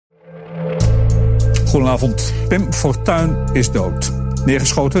Goedenavond. Pim Fortuyn is dood.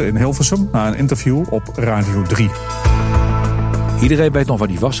 Neergeschoten in Hilversum na een interview op Radio 3. Iedereen weet nog waar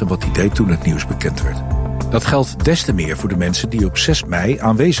hij was en wat hij deed toen het nieuws bekend werd. Dat geldt des te meer voor de mensen die op 6 mei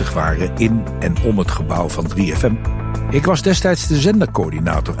aanwezig waren in en om het gebouw van 3FM. Ik was destijds de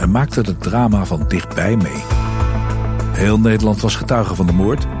zendercoördinator en maakte het drama van dichtbij mee. Heel Nederland was getuige van de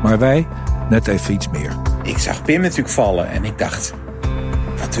moord, maar wij net even iets meer. Ik zag Pim natuurlijk vallen en ik dacht,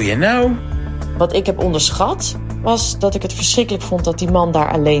 wat doe je nou? Wat ik heb onderschat was dat ik het verschrikkelijk vond dat die man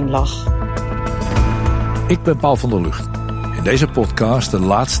daar alleen lag. Ik ben Paul van der Lucht. In deze podcast, de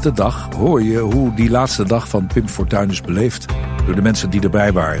laatste dag, hoor je hoe die laatste dag van Pim Fortuyn is beleefd door de mensen die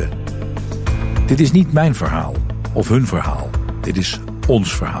erbij waren. Dit is niet mijn verhaal of hun verhaal. Dit is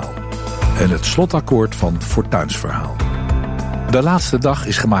ons verhaal. En het slotakkoord van Fortuyns verhaal. De laatste dag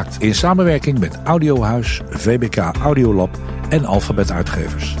is gemaakt in samenwerking met Audiohuis, VBK Audiolab en Alphabet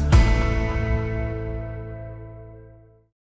Uitgevers.